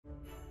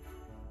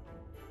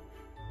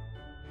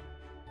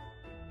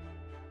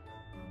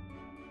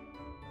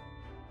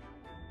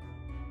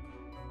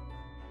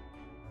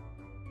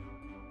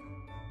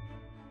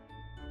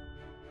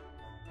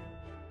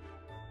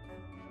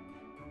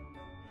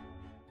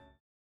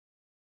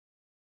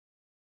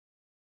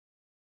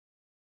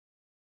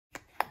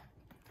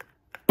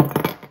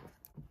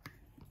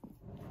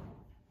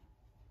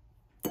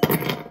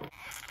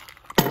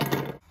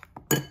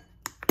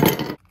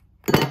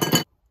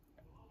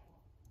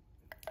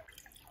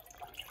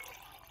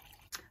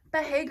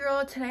But hey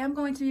girl, today I'm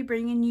going to be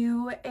bringing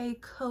you a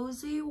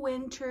cozy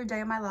winter day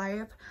of my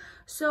life.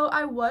 So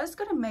I was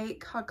gonna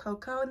make hot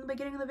cocoa in the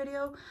beginning of the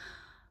video,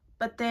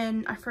 but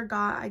then I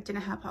forgot I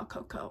didn't have hot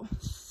cocoa.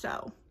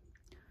 So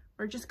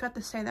we're just got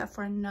to say that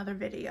for another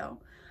video.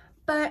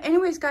 But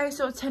anyways guys,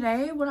 so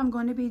today what I'm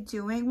going to be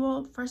doing,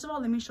 well, first of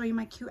all, let me show you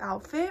my cute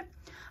outfit.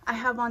 I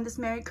have on this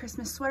Merry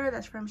Christmas sweater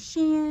that's from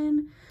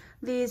Shein,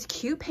 these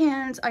cute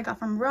pants I got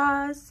from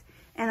Ross,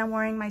 and I'm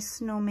wearing my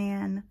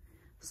snowman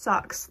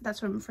socks that's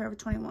from Forever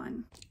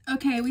 21.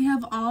 Okay, we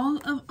have all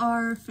of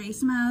our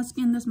face masks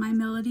in this My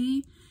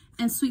Melody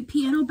and Sweet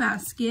Piano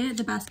basket.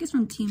 The basket's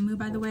from Temu,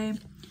 by the way.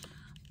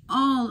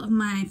 All of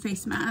my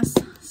face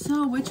masks.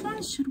 So which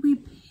one should we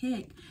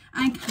pick?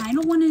 I kind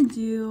of want to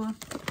do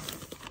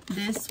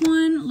this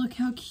one. Look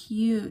how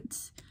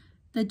cute.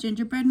 The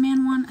gingerbread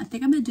man one. I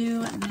think I'm gonna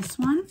do this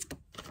one.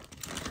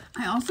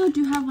 I also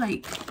do have,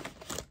 like,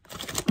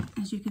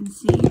 as you can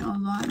see, a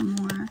lot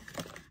more.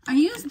 I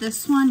used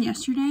this one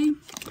yesterday.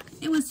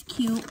 It was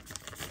cute.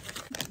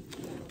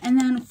 And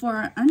then for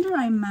our under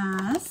eye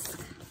mask,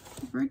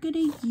 we're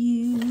gonna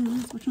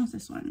use, which one's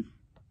this one?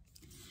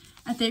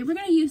 I think we're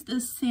gonna use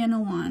this Santa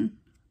one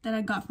that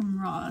I got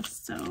from Ross.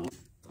 So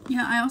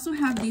yeah, I also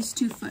have these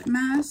two foot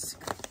masks,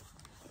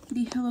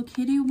 the Hello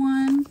Kitty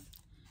one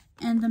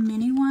and the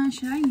mini one.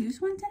 Should I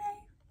use one today?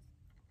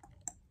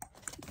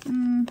 I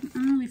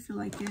don't really feel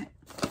like it.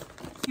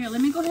 Here,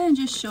 let me go ahead and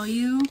just show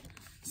you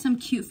some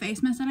cute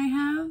face masks that I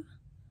have,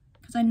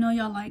 because I know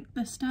y'all like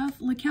this stuff.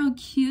 Look how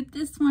cute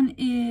this one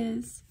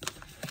is.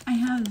 I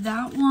have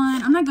that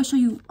one. I'm not gonna show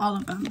you all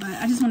of them, but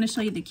I just want to show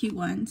you the cute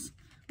ones.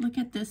 Look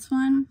at this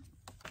one.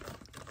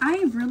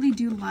 I really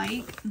do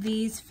like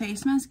these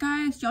face masks,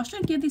 guys. Y'all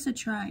should give these a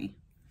try.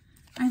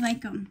 I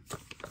like them.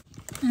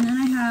 And then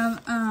I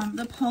have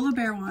the polar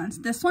bear ones.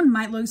 This one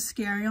might look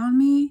scary on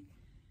me.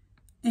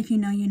 If you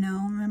know, you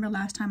know. Remember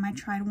last time I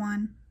tried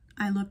one,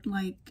 I looked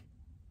like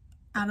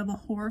out of a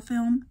horror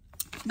film.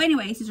 But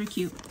anyways, these are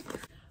cute.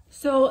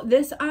 So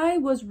this eye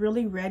was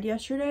really red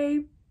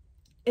yesterday.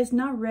 It's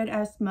not red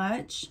as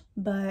much,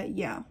 but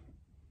yeah,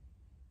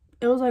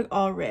 it was like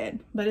all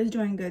red, but it's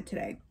doing good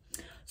today.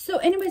 So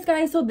anyways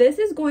guys, so this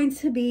is going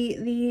to be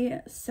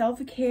the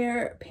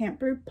self-care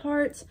pampered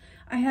parts.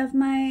 I have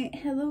my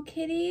Hello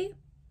Kitty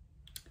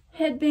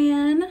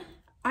headband.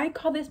 I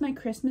call this my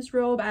Christmas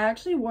robe. I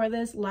actually wore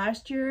this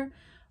last year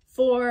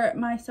for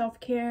my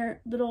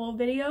self-care little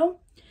video.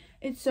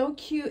 It's so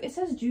cute. It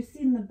says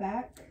juicy in the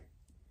back,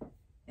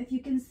 if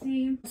you can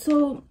see.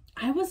 So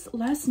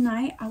last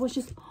night I was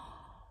just,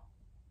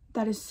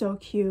 that is so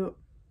cute.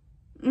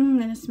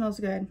 And it smells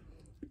good.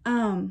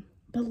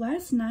 But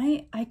last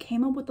night I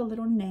came up with a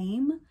little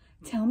name.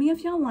 Tell me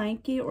if y'all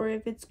like it or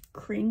if it's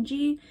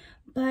cringy,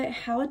 but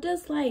how it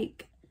does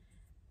like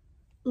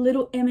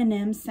little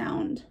M&M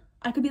sound.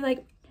 I could be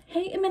like,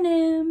 hey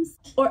M&Ms,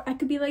 or I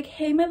could be like,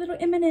 hey my little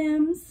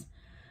M&Ms.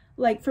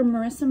 Like for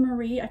Marissa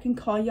Marie, I can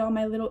call y'all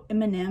my little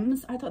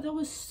M&Ms. I thought that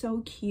was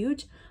so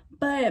cute.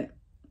 But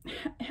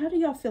how do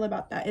y'all feel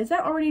about that? Is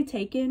that already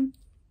taken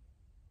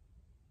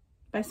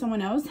by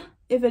someone else?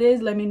 If it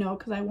is, let me know,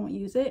 because I won't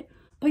use it.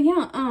 But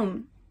yeah,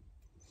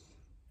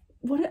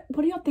 what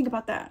do y'all think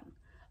about that?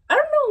 I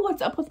don't know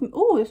what's up with me.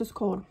 Oh, this is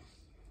cold.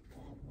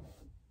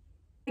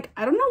 Like,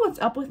 I don't know what's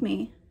up with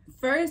me.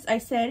 First, I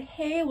said,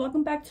 hey,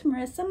 welcome back to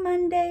Marissa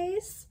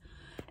Mondays.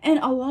 And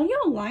a lot of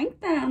y'all like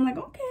that. I'm like,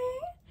 okay.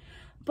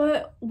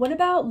 But what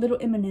about little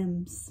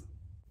M&Ms?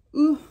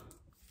 Ooh.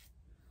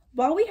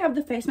 While we have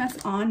the face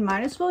mask on,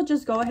 might as well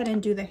just go ahead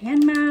and do the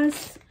hand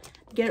mask.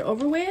 Get it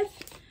over with.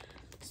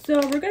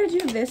 So we're going to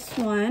do this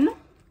one.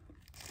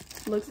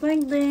 Looks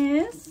like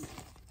this.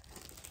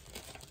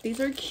 These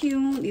are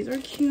cute. These are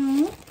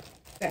cute.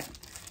 Okay.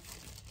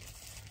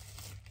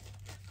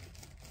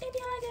 If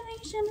you like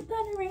Alicia,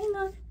 put a ring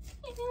on.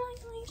 If you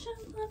like Alicia,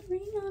 put a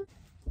ring on.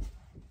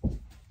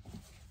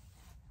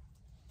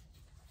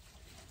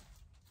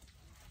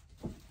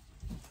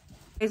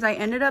 I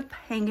ended up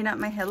hanging up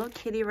my Hello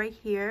Kitty right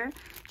here.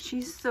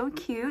 She's so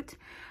cute.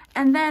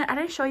 And then I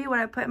didn't show you what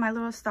I put in my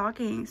little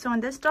stocking. So in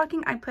this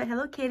stocking I put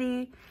Hello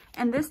Kitty,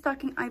 and this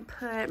stocking I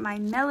put My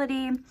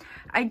Melody.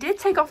 I did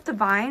take off the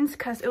vines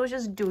because it was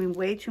just doing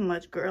way too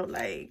much, girl.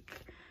 Like,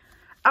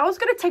 I was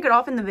gonna take it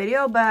off in the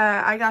video, but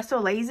I got so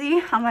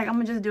lazy. I'm like, I'm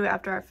gonna just do it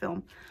after I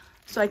film.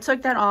 So I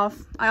took that off.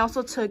 I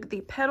also took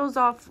the petals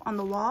off on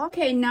the wall.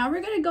 Okay, now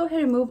we're gonna go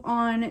ahead and move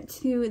on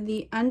to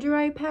the under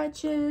eye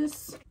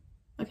patches.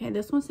 Okay,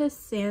 this one says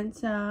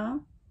Santa.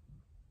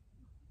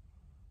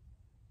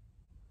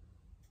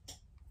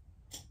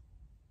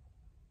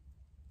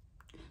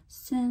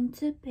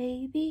 Santa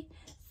baby,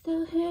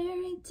 so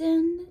hurry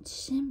down the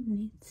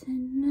chimney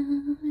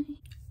tonight.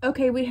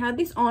 Okay, we had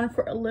these on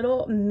for a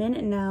little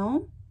minute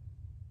now.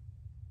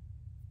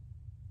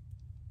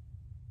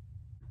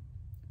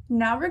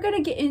 Now we're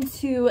gonna get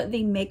into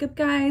the makeup,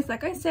 guys.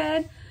 Like I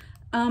said,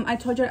 I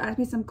told you to ask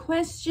me some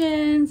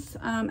questions.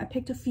 I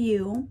picked a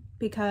few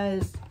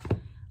because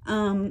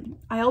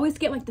I always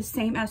get like the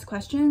same as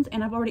questions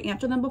and I've already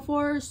answered them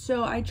before,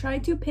 so I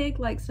tried to pick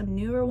like some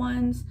newer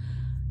ones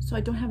so I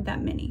don't have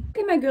that many.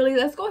 Okay, my girlie,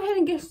 let's go ahead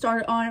and get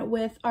started on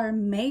with our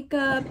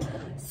makeup.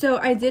 So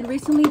I did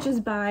recently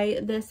just buy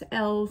this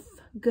e.l.f.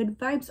 Good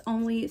Vibes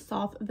Only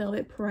Soft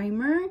Velvet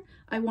Primer.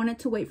 I wanted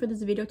to wait for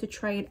this video to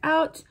try it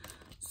out.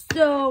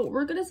 So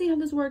we're gonna see how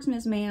this works,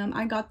 Miss Ma'am.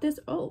 I got this,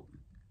 I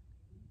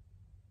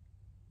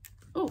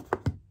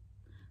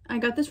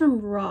got this from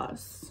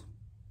Ross.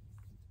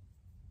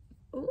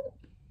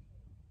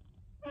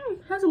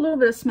 Has a little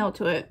bit of smell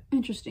to it.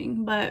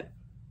 Interesting, but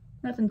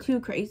nothing too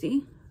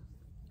crazy.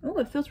 Oh,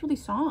 it feels really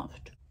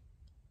soft.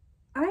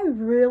 I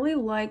really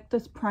like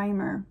this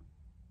primer.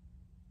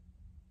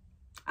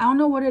 I don't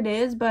know what it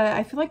is, but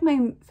I feel like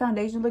my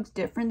foundation looks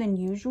different than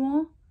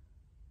usual.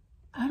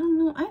 I don't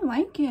know. I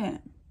like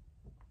it.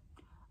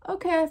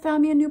 Okay, I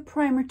found me a new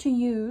primer to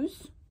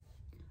use.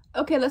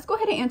 Okay, let's go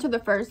ahead and answer the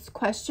first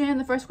question.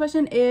 The first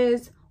question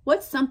is,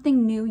 what's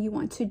something new you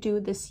want to do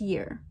this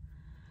year?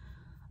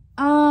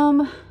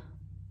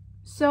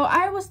 So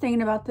I was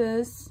thinking about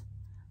this,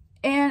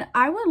 and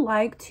I would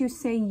like to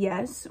say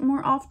yes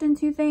more often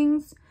to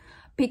things,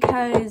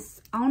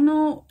 because I don't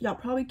know, y'all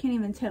probably can't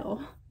even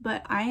tell,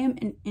 but I am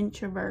an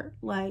introvert.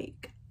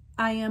 Like,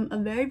 I am a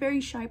very,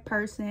 very shy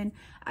person.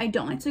 I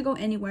don't like to go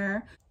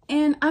anywhere.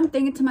 And I'm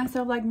thinking to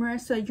myself, like,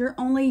 Marissa, you're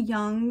only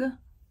young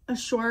a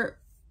short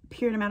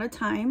period amount of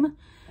time.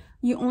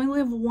 You only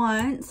live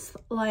once.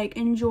 Like,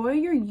 enjoy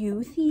your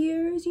youth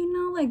years, you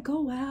know, like,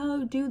 go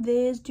out, do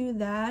this, do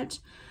that.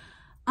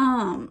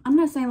 I'm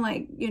not saying,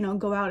 like, you know,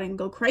 go out and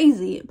go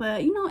crazy,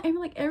 but, you know,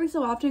 every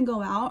so often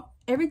go out.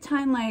 Every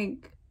time,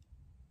 like,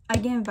 I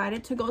get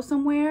invited to go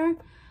somewhere,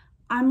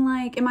 I'm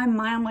like, in my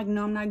mind, I'm like,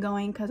 no, I'm not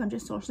going, because I'm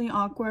just socially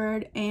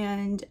awkward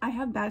and I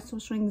have bad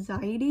social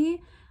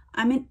anxiety.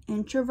 I'm an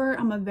introvert.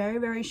 I'm a very,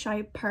 very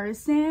shy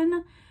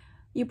person.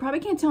 You probably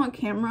can't tell on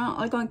camera.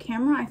 Like, on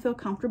camera, I feel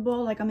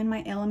comfortable. Like, I'm in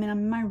my element. I'm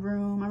in my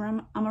room.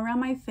 I'm around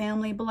my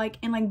family. But, like,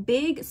 in, like,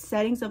 big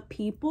settings of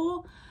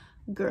people,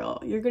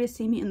 girl, you're gonna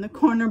see me in the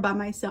corner by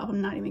myself.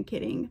 I'm not even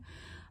kidding.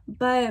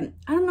 But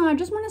I don't know, I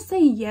just want to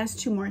say yes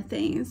to more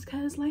things,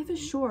 because life is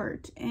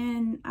short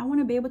and I want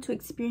to be able to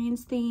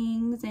experience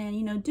things and,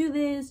 you know, do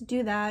this,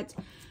 do that,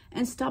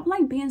 and stop,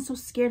 like, being so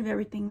scared of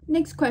everything.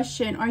 Next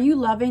question, are you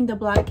loving the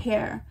black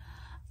hair?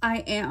 I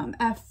am.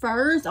 At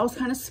first I was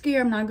kind of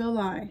scared, I'm not gonna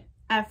lie.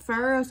 At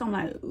first I'm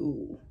like,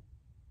 ooh,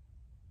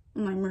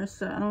 I'm like,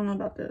 Marissa, I don't know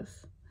about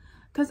this.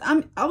 Because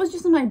I was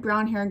just in my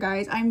brown hair,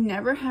 guys. I've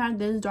never had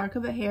this dark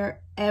of a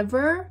hair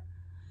ever.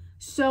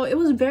 So it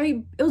was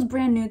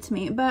brand new to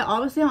me. But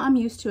obviously I'm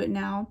used to it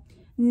now.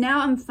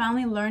 Now I'm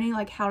finally learning,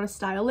 like, how to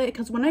style it.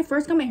 Because when I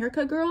first got my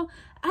haircut, girl,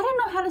 I didn't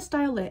know how to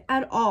style it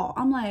at all.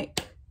 I'm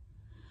like,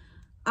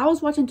 I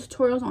was watching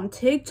tutorials on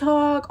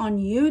TikTok, on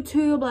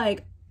YouTube,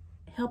 like,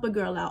 help a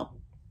girl out.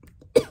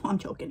 I'm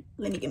choking.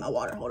 Let me get my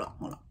water. Hold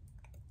on.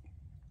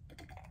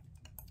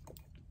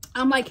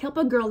 I'm like, help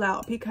a girl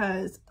out,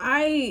 because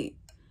I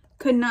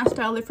could not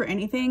style it for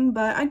anything,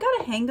 but I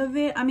got a hang of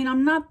it. I mean,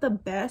 I'm not the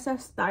best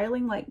at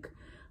styling, like,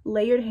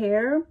 layered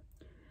hair,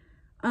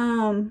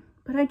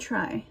 but I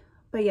try.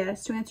 But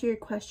yes, to answer your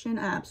question,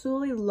 I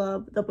absolutely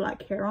love the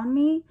black hair on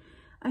me.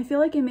 I feel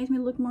like it makes me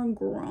look more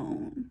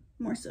grown,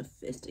 more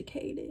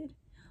sophisticated,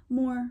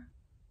 more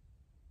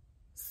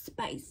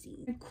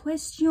spicy.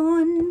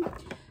 Question,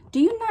 do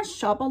you not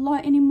shop a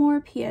lot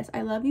anymore? P.S.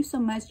 I love you so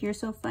much. You're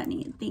so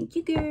funny. Thank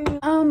you,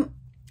 girl.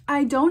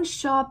 I don't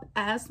shop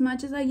as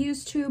much as I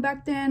used to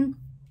back then.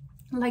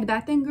 Like,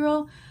 back then,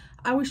 girl,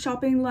 I was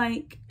shopping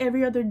like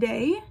every other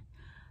day.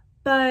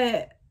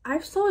 But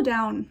I've slowed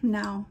down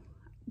now.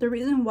 The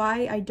reason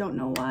why, I don't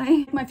know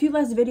why. My few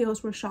last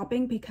videos were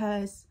shopping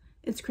because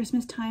it's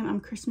Christmas time. I'm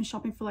Christmas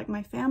shopping for, like,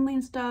 my family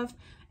and stuff.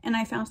 And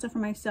I found stuff for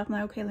myself. I'm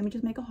like, okay, let me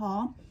just make a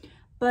haul.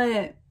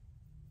 But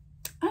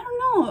I don't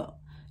know.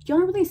 Y'all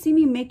don't really see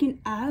me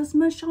making as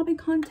much shopping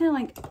content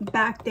like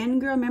back then,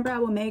 girl. Remember, I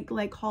would make,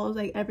 like, hauls,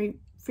 like, every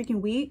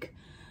freaking week.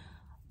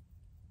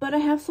 But I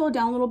have slowed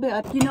down a little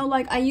bit. You know,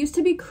 like, I used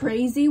to be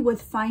crazy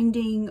with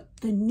finding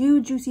the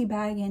new juicy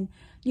bag and,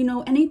 you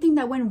know, anything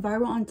that went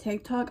viral on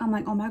TikTok. I'm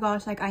like, oh my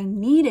gosh, like, I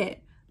need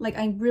it. Like,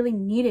 I really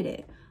needed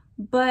it.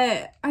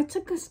 But I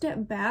took a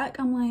step back.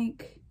 I'm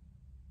like,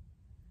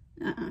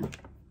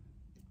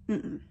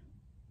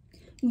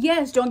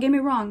 yes, don't get me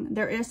wrong,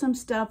 there is some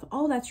stuff,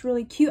 oh, that's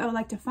really cute, I would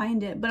like to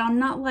find it, but I'm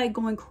not, like,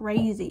 going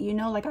crazy, you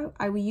know, like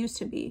I used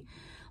to be.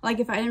 Like,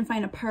 if I didn't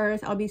find a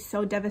purse, I'll be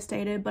so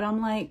devastated. But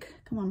I'm like,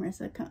 come on,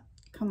 Marissa, come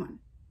on,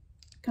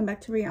 come back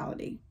to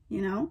reality,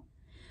 you know.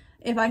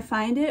 If I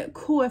find it,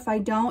 cool. If I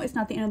don't, it's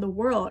not the end of the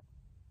world.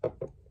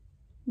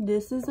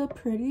 This is a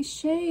pretty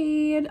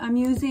shade. I'm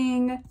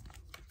using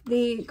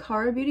the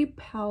Cara Beauty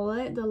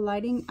palette, the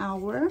Lighting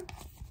Hour.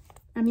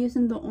 I'm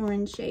using the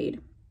orange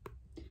shade.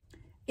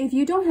 If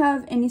you don't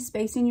have any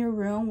space in your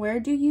room, where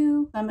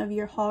do some of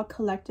your haul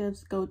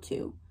collectives go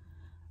to?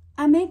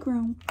 I make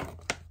room.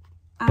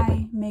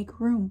 I make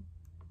room.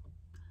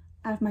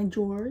 I have my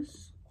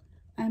drawers.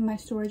 I have my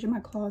storage in my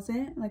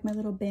closet, like my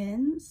little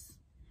bins.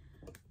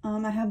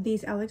 I have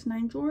these Alex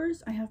 9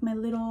 drawers. I have my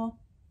little,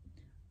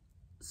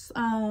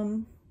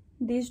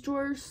 these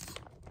drawers.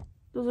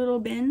 the little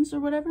bins or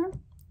whatever.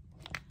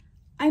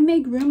 I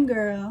make room,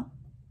 girl.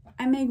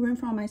 I make room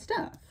for all my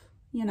stuff,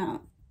 you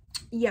know.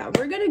 Yeah,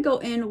 we're gonna go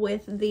in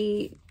with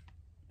the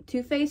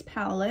Too Faced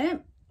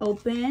palette.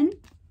 Open.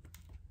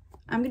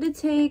 I'm gonna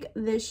take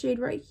this shade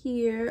right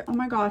here. Oh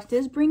my gosh,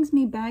 this brings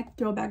me back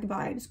throwback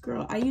vibes,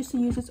 girl. I used to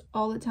use this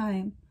all the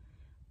time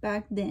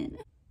back then.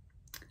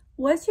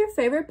 What's your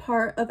favorite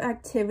part of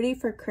activity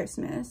for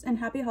Christmas? And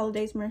happy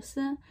holidays,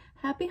 Marissa.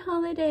 Happy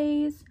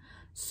holidays.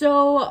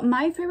 So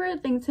my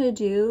favorite thing to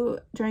do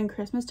during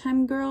Christmas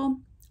time, girl,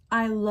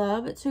 I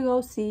love to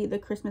go see the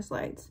Christmas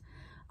lights.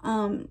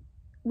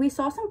 We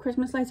saw some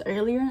Christmas lights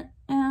earlier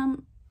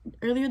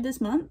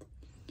this month,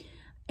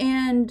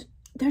 and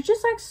they're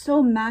just like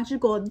so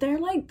magical. They're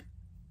like,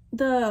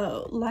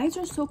 the lights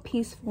are so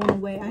peaceful in a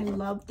way. I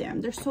love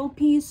them. They're so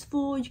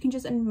peaceful. You can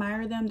just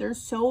admire them. They're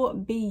so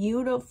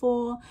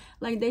beautiful.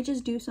 Like, they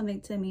just do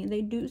something to me.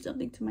 They do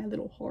something to my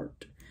little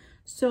heart.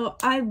 So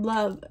I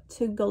love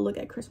to go look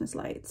at Christmas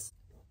lights.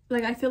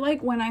 Like, I feel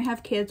like when I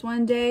have kids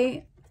one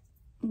day,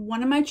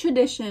 one of my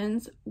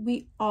traditions,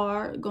 we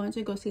are going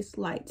to go see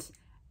lights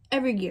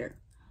every year.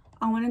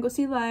 I want to go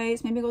see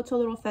lights, maybe go to a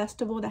little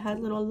festival that has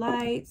little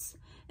lights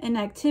and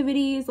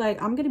activities.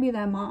 Like, I'm gonna be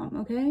that mom,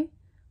 okay?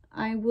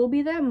 I will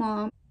be that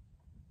mom.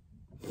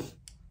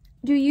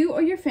 Do you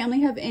or your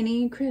family have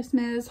any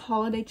Christmas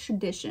holiday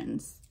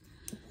traditions?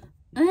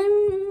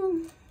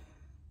 I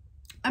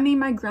mean,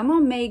 my grandma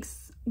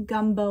makes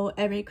gumbo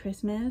every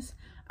Christmas.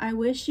 I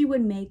wish she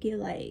would make it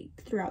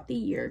like throughout the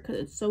year because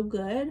it's so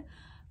good,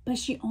 but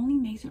she only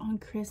makes it on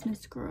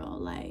Christmas, girl.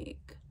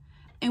 Like,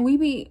 and we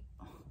be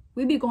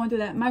going through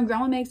that. My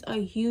grandma makes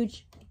a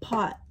huge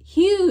pot,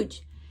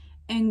 huge,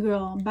 and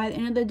girl, by the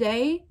end of the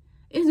day,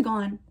 it's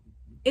gone.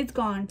 It's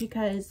gone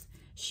because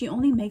she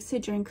only makes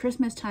it during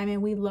Christmas time,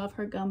 and we love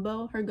her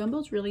gumbo. Her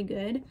gumbo's really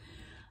good.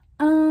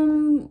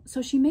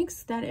 So she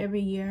makes that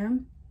every year.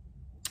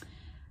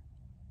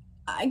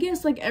 I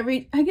guess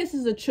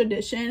it's a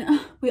tradition.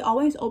 We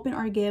always open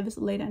our gifts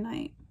late at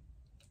night.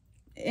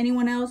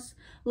 Anyone else?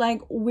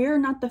 Like, we're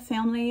not the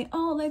family,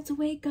 oh, let's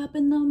wake up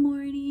in the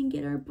morning,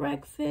 get our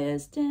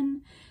breakfast,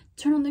 and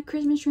turn on the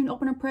Christmas tree and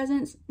open our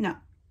presents. No.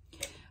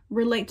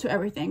 We're late to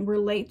everything. We're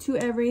late to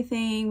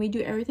everything. We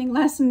do everything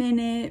last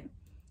minute.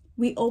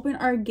 We open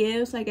our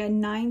gifts like at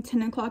 9,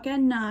 10 o'clock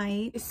at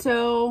night.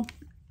 So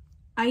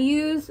I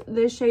use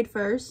this shade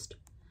first,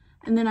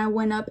 and then I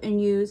went up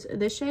and used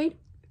this shade.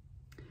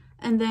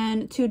 And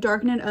then to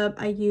darken it up,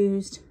 I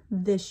used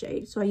this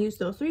shade. So I used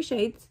those 3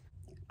 shades.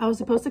 I was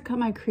supposed to cut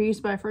my crease,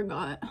 but I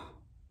forgot.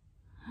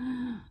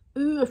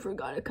 Ooh, I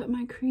forgot to cut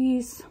my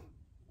crease.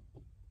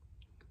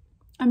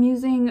 I'm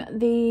using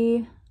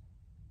the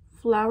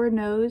Flower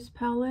Nose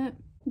palette.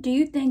 Do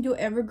you think you'll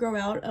ever grow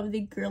out of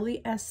the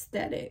girly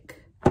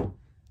aesthetic?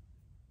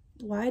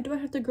 Why do I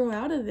have to grow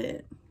out of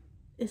it?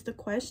 Is the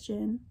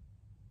question.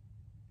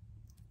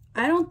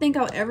 I don't think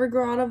I'll ever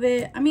grow out of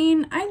it. I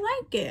mean, I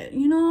like it.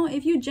 You know,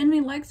 if you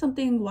genuinely like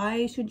something,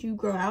 why should you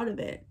grow out of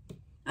it?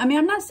 I mean,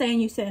 I'm not saying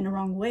you said it in the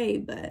wrong way,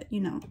 but,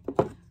 you know.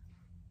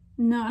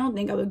 No, I don't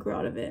think I would grow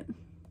out of it.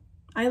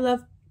 I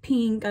love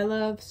pink. I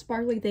love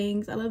sparkly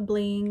things. I love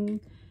bling.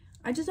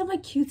 I just have,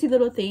 like, cutesy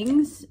little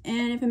things.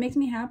 And if it makes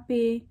me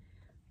happy,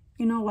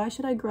 you know, why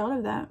should I grow out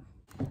of that?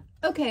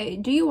 Okay,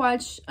 do you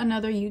watch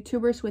another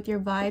YouTubers with your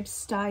vibe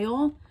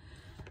style?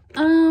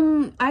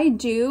 I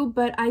do,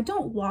 but I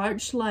don't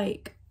watch,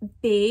 like,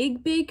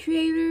 big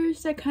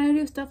creators that kind of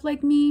do stuff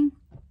like me.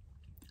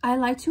 I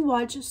like to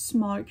watch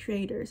small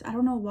creators. I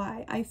don't know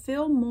why. I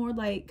feel more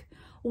like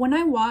when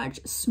I watch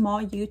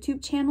small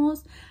YouTube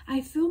channels,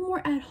 I feel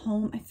more at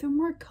home. I feel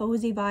more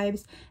cozy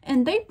vibes,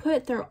 and they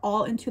put their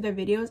all into their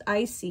videos.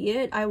 I see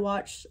it. I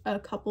watched a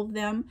couple of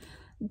them.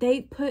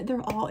 They put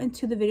their all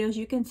into the videos.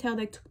 You can tell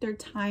they took their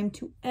time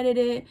to edit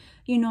it.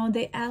 You know,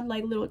 they add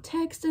like little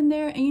text in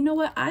there, and you know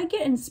what? I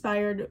get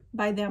inspired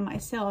by them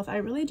myself. I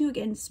really do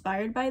get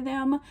inspired by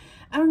them.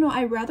 I don't know.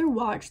 I'd rather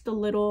watch the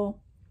little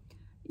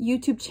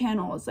YouTube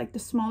channels, like the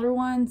smaller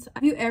ones.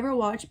 Have you ever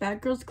watched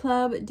Bad Girls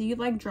Club? Do you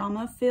like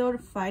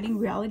drama-filled fighting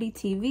reality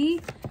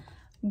TV?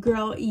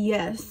 Girl,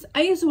 yes.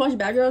 I used to watch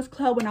Bad Girls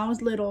Club when I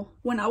was little.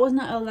 When I was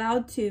not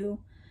allowed to.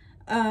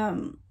 I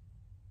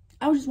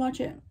would just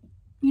watch it.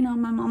 You know,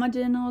 my mama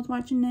didn't know I was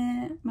watching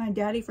it. My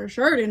daddy for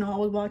sure didn't know I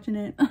was watching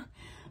it.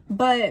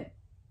 But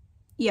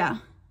yeah,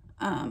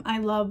 I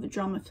love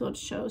drama-filled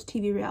shows,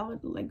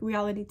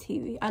 reality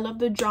TV. I love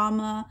the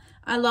drama.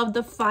 I love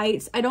the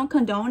fights. I don't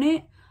condone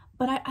it,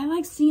 but I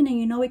like seeing it.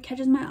 You know, it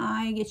catches my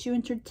eye, gets you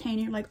entertained.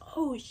 You're like,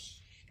 oh,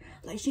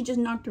 like she just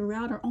knocked her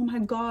out, or oh my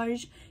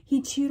gosh,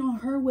 he cheated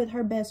on her with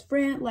her best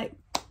friend. Like,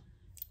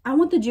 I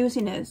want the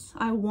juiciness.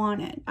 I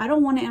want it. I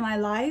don't want it in my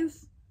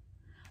life,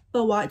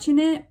 but watching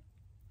it,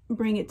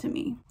 bring it to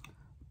me.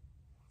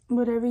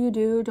 Whatever you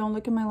do, don't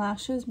look at my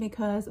lashes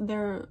because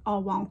they're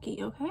all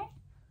wonky, okay?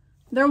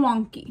 They're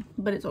wonky,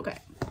 but it's okay.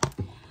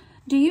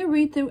 Do you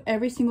read through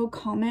every single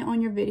comment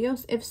on your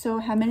videos? If so,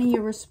 how many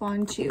you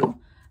respond to?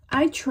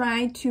 I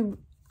try to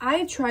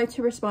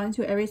respond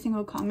to every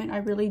single comment. I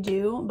really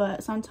do,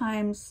 but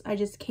sometimes I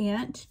just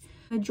can't.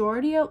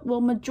 Majority of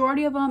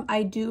them,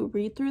 I do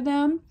read through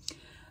them.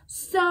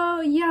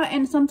 So yeah,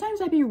 and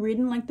sometimes I be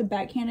reading like the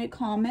backhanded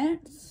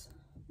comments.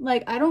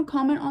 Like, I don't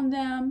comment on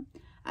them,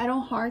 I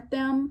don't heart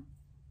them,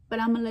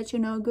 but I'm gonna let you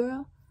know,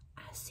 girl,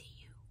 I see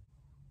you.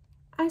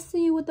 I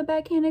see you with the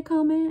backhanded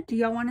comment. Do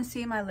y'all want to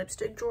see my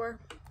lipstick drawer?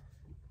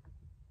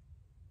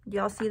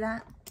 Y'all see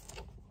that?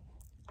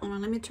 Hold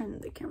on, let me turn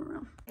the camera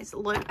around. Guys,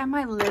 look at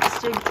my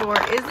lipstick drawer.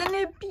 Isn't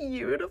it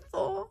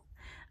beautiful?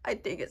 I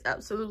think it's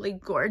absolutely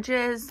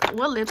gorgeous.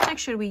 What lipstick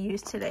should we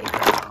use today,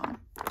 girl?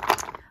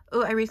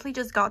 Oh, I recently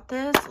just got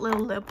this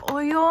little lip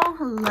oil.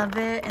 Love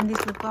it. And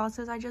these lip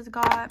glosses I just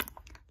got.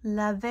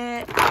 Love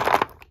it.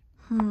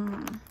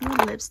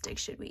 What lipstick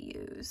should we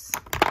use?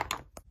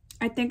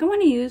 I think I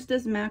want to use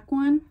this MAC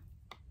one.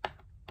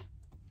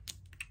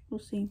 We'll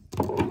see.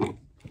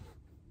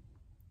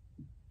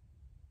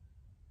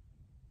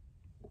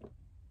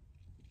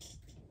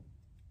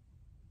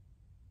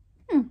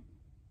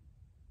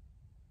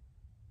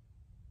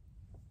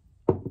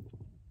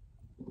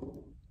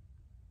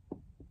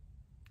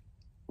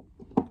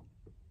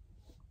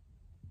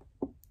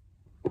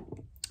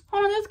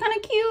 Oh, that's kind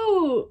of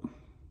cute.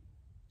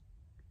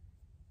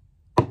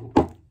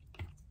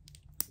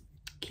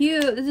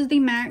 Cute. This is the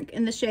MAC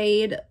in the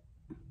shade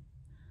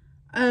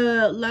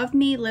Love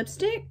Me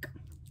lipstick.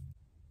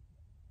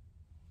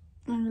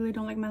 I really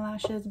don't like my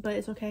lashes, but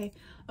it's okay.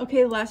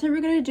 Okay, the last thing we're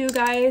gonna do,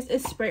 guys,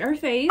 is spray our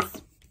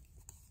face.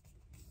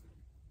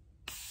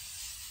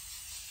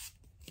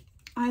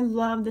 I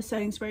love the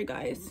setting spray,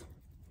 guys.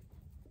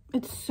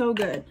 It's so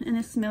good and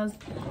it smells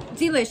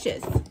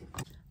delicious.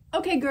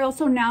 Okay, girls,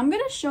 so now I'm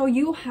gonna show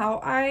you how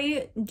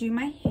I do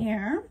my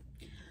hair.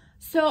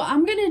 So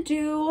I'm gonna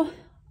do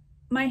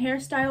my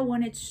hairstyle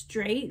when it's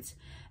straight,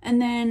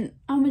 and then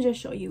I'm gonna just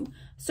show you.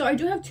 So I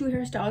do have two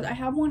hairstyles. I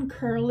have one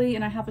curly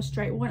and I have a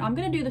straight one. I'm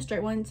gonna do the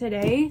straight one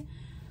today,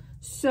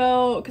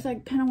 so because I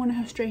kind of want to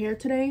have straight hair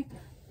today,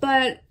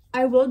 but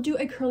I will do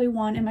a curly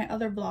one in my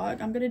other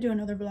vlog. I'm gonna do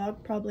another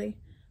vlog probably,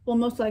 well,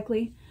 most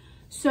likely.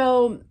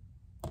 So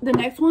the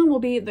next one will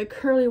be the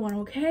curly one,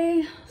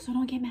 okay? So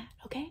don't get mad,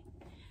 okay?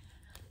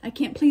 I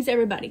can't please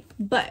everybody.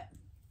 But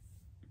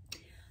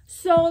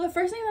so the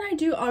first thing that I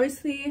do,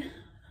 obviously,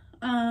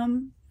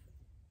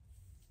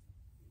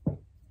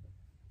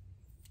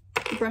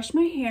 brush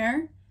my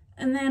hair,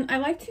 and then I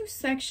like to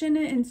section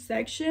it in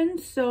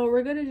sections. So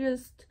we're gonna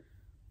just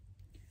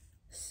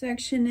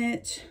section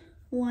it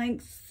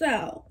like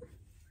so.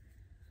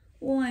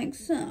 Like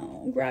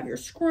so. Grab your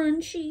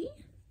scrunchie.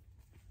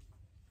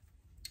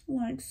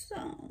 Like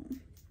so.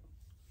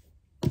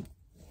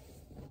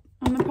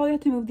 I'm gonna probably have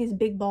to move these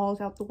big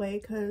balls out the way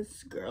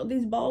because, girl,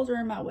 these balls are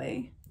in my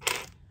way.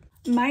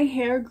 My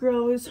hair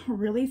grows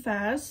really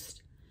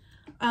fast.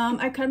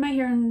 I cut my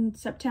hair in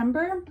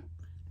September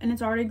and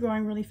it's already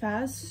growing really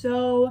fast.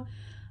 So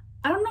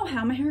I don't know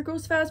how my hair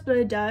grows fast, but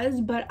it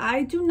does. But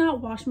I do not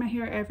wash my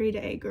hair every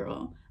day,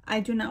 girl. I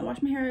do not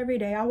wash my hair every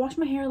day. I wash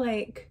my hair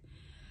like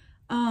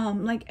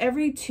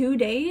every 2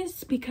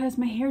 days because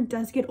my hair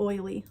does get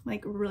oily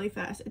like really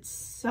fast. It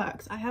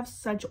sucks. I have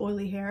such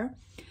oily hair.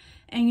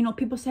 And, you know,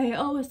 people say,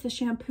 oh, it's the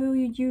shampoo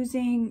you're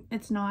using.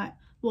 It's not.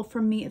 Well,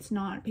 for me, it's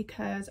not,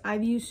 because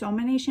I've used so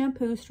many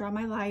shampoos throughout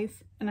my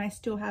life and I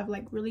still have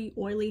like really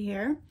oily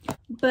hair.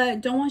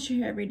 But don't wash your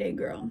hair every day,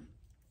 girl,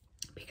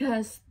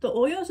 because the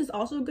oils is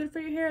also good for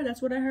your hair.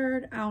 That's what I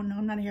heard. I don't know.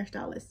 I'm not a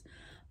hairstylist.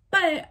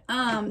 But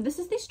this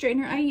is the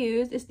straightener I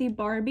use. It's the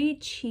Barbie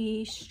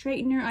Cheese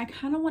straightener. I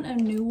kind of want a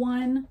new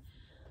one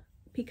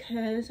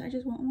because I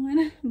just want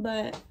one.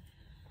 But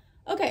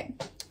okay,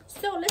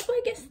 so let's go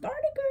get started,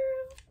 girl.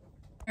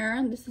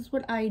 This is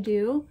what I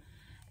do.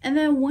 And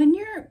then when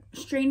you're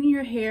straightening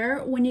your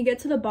hair, when you get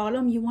to the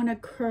bottom, you want to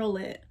curl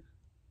it.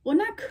 Well,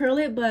 not curl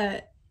it,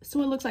 but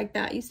so it looks like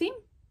that, you see?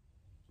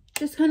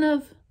 Just kind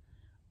of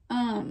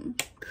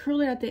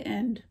curl it at the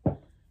end,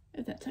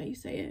 if that's how you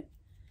say it.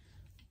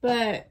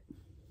 But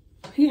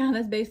yeah,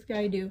 that's basically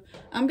what I do.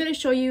 I'm gonna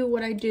show you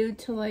what I do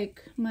to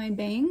like my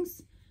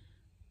bangs.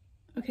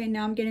 Okay,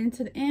 now I'm getting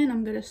to the end.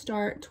 I'm gonna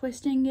start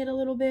twisting it a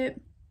little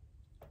bit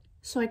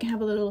so I can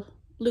have a little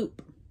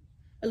loop,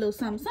 a little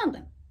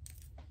something.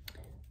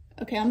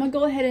 Okay, I'm gonna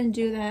go ahead and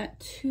do that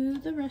to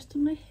the rest of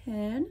my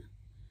head.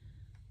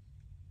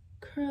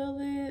 Curl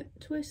it,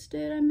 twist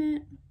it, I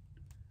meant.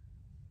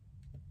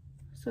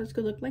 So it's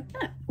gonna look like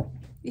that.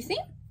 You see?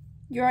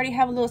 You already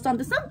have a little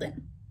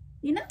something,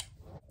 you know?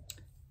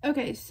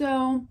 Okay,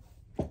 so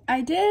I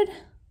did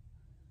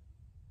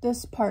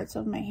this parts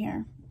of my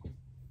hair.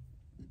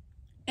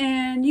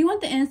 And you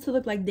want the ends to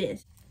look like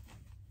this.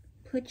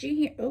 Put your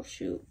hair, oh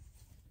shoot.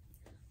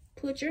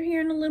 Put your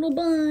hair in a little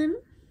bun.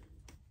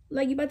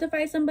 Like you about to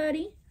fight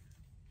somebody.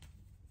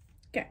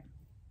 Okay.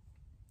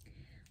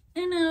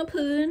 And I'll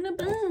put in a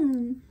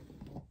bun.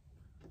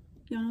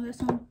 Y'all know that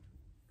song?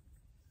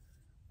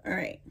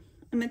 Alright.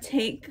 I'm gonna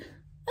take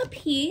a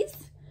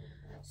piece.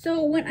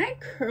 So when I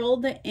curl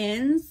the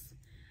ends,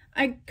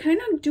 I kind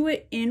of do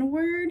it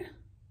inward.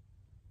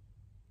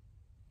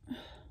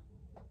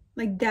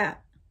 Like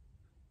that.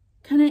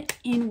 Kind of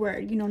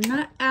inward. You know,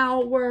 not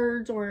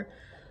outwards or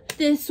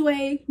this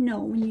way.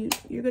 No, when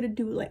you're gonna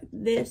do it like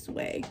this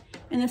way.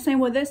 And the same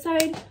with this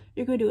side,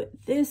 you're gonna do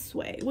it this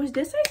way. Which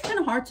this side's kind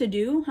of hard to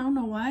do. I don't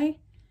know why.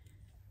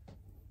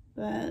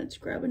 But let's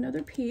grab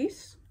another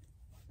piece.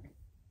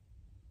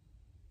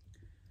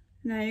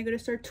 Now you're gonna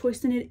start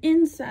twisting it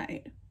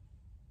inside.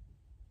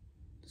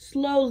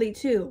 Slowly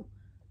too.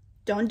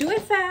 Don't do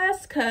it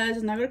fast because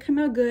it's not gonna come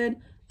out good.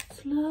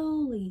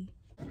 Slowly.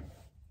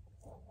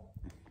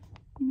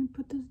 Let me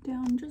put this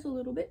down just a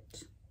little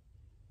bit.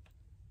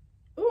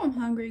 Oh, I'm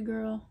hungry,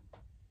 girl.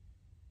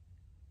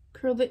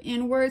 Curl it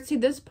inward. See,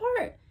 this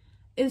part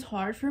is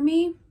hard for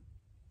me.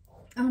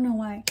 I don't know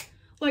why.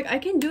 Like, I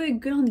can do it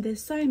good on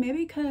this side.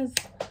 Maybe because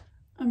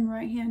I'm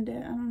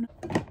right-handed. I don't know.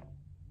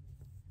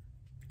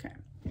 Okay.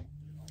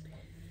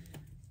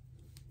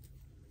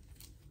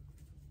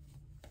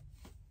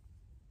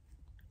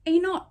 And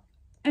you know,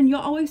 and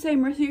y'all always say,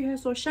 Marissa, your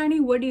hair's so shiny.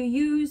 What do you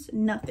use?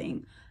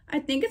 Nothing. I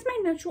think it's my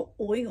natural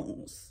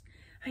oils.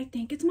 I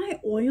think it's my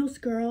oils,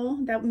 girl,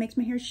 that makes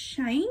my hair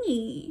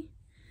shiny.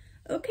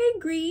 Okay,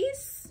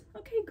 grease.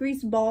 Okay,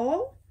 grease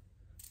ball.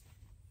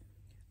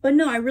 But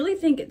no, I really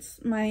think it's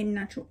my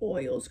natural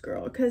oils,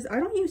 girl, because I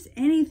don't use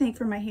anything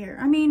for my hair.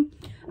 I mean,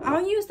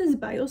 I'll use this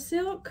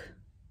BioSilk,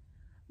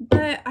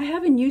 but I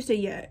haven't used it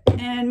yet.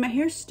 And my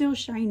hair's still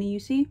shiny, you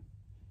see?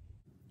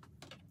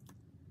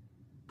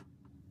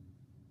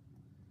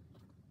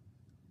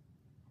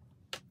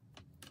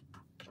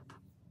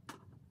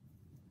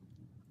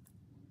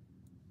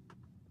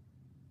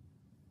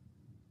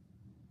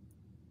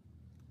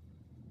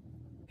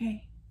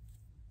 Okay.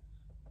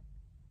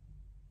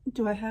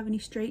 Do I have any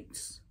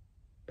straights?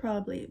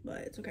 Probably, but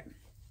it's okay.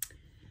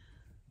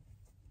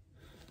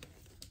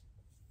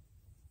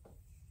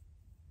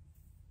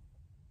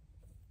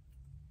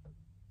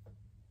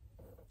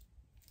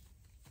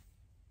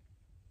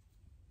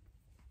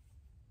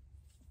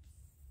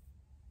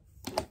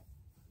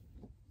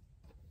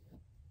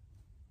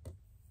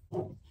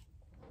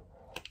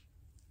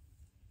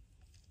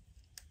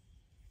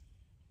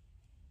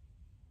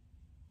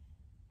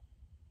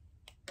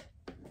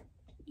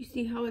 You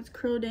see how it's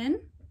curled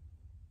in?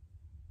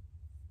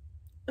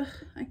 Ugh,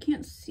 I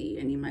can't see.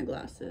 I need my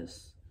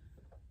glasses.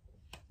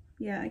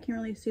 Yeah, I can't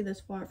really see this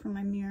far from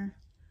my mirror.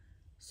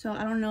 So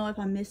I don't know if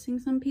I'm missing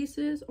some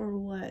pieces or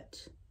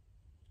what.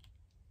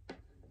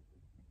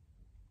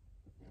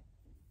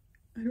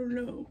 I don't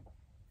know.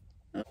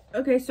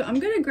 Okay, so I'm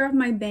gonna grab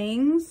my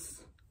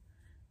bangs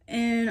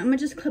and I'm gonna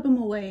just clip them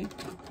away.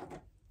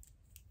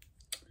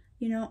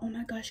 You know, oh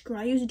my gosh, girl,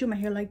 I used to do my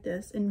hair like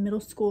this in middle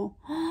school.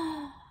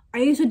 I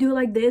used to do it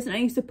like this and I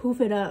used to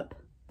poof it up.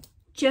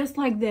 Just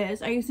like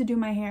this, I used to do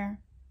my hair.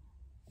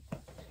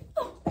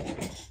 Oh.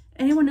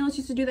 Anyone else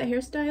used to do that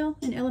hairstyle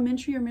in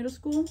elementary or middle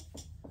school?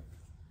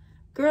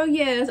 Girl,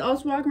 yes, I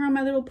was walking around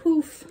my little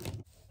poof.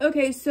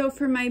 Okay, so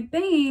for my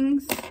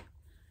bangs,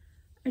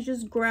 I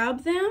just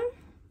grab them,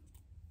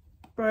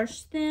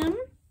 brush them,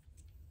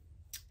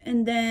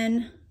 and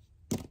then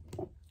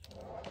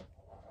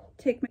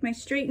take my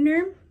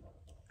straightener.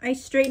 I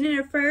straighten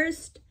it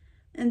first,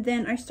 and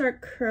then I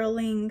start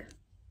curling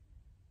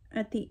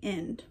at the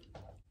end.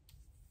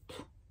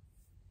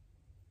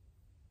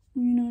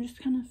 You know, just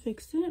kind of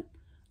fix it.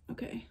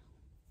 Okay.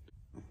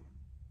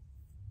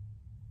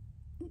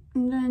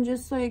 And then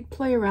just like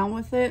play around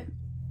with it.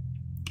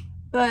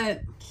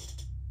 But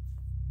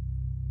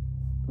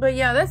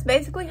yeah, that's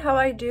basically how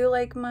I do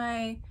like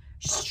my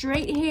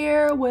straight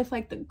hair with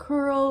like the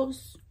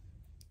curls.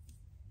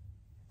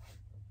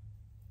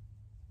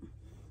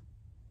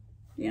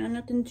 Yeah,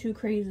 nothing too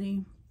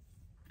crazy.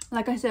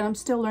 Like I said, I'm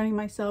still learning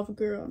myself,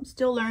 girl. I'm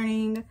still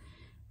learning.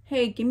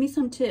 Hey, give me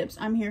some tips.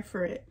 I'm here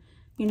for it.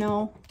 You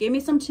know, give me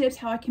some tips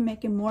how I can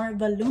make it more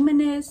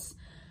voluminous.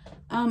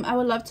 I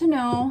would love to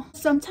know.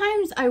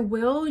 Sometimes I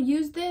will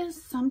use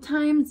this,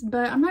 sometimes,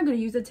 but I'm not going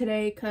to use it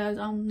today because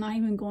I'm not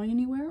even going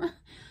anywhere.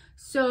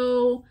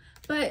 So,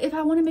 but if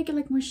I want to make it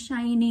like more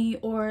shiny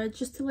or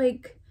just to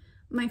like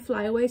my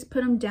flyaways,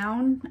 put them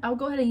down, I'll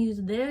go ahead and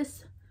use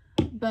this,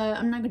 but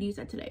I'm not going to use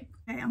that today.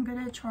 Okay, I'm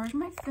going to charge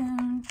my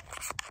phone.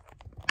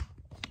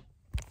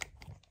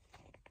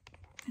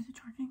 Is it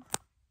charging?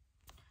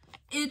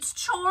 It's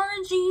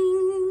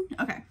charging.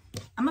 Okay,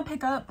 I'm gonna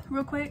pick up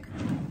real quick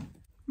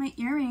my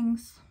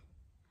earrings.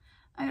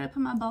 I gotta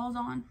put my balls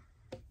on.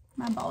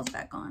 My balls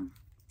back on.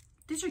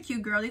 These are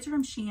cute, girl. These are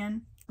from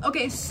Shein.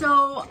 Okay,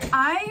 so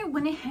I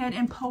went ahead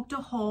and poked a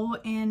hole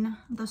in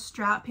the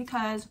strap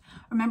because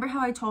remember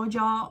how I told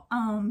y'all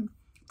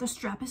the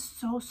strap is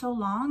so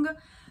long.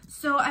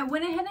 So I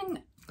went ahead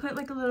and put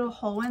like a little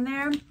hole in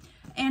there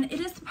and it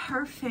is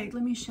perfect.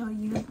 Let me show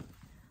you.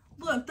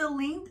 Look, the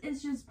length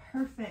is just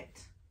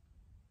perfect.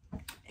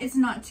 It's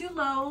not too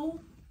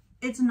low.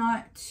 It's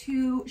not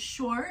too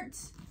short.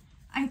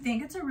 I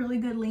think it's a really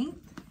good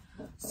length.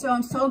 So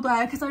I'm so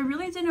glad because I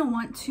really didn't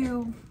want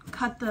to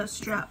cut the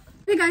strap.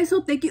 Hey guys,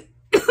 so thank you.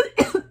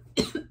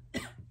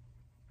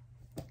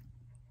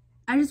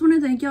 I just want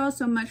to thank y'all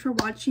so much for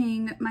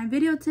watching my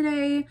video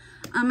today.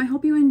 I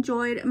hope you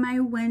enjoyed my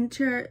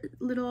winter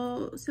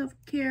little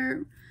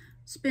self-care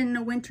spend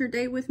a winter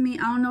day with me.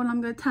 I don't know what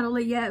I'm gonna title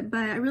it yet,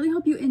 but I really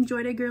hope you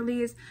enjoyed it,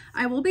 girlies.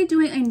 I will be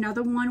doing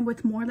another one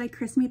with more like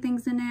Christmas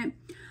things in it.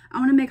 I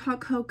want to make hot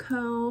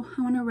cocoa.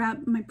 I want to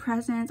wrap my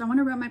presents. I want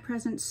to wrap my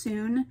presents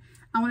soon.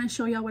 I want to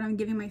show y'all what I'm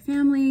giving my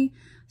family.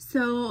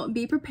 So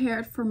be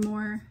prepared for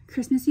more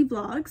Christmassy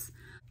vlogs.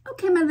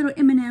 Okay, my little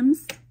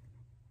M&Ms.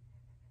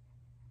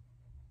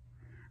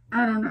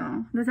 I don't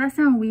know. Does that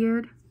sound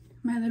weird?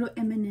 My little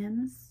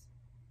M&Ms.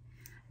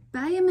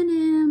 Bye,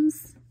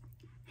 M&Ms.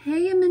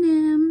 Hey,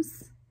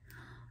 M&Ms.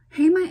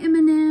 Hey, my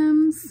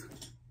M&Ms.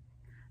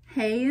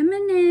 Hey,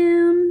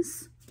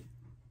 M&Ms.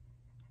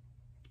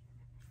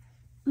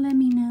 Let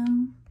me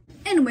know.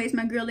 Anyways,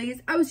 my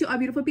girlies, I will see you all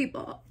beautiful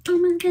people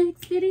on my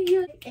next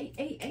video.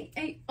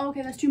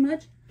 Okay, that's too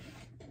much.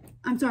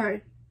 I'm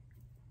sorry.